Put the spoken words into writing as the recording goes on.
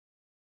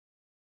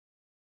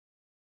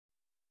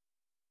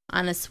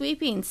On a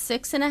sweeping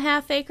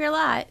 6.5-acre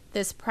lot,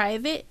 this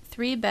private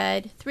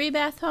 3-bed,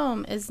 3-bath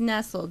home is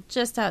nestled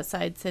just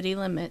outside city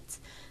limits.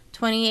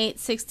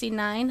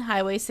 2869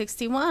 Highway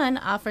 61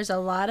 offers a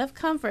lot of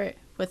comfort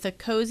with a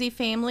cozy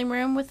family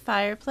room with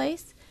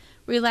fireplace,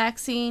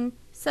 relaxing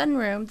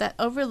sunroom that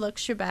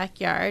overlooks your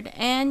backyard,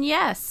 and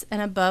yes,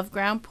 an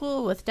above-ground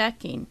pool with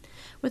decking.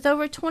 With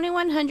over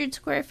 2,100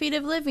 square feet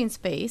of living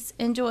space,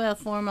 enjoy a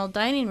formal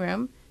dining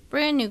room,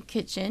 brand new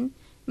kitchen,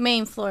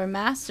 main floor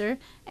master,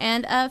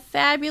 and a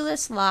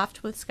fabulous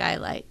loft with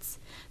skylights.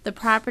 The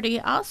property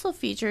also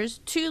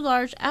features 2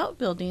 large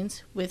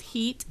outbuildings with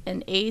heat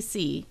and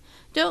AC.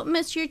 Don't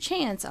miss your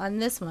chance on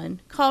this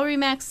one. Call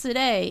RE/MAX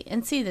today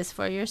and see this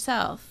for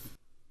yourself.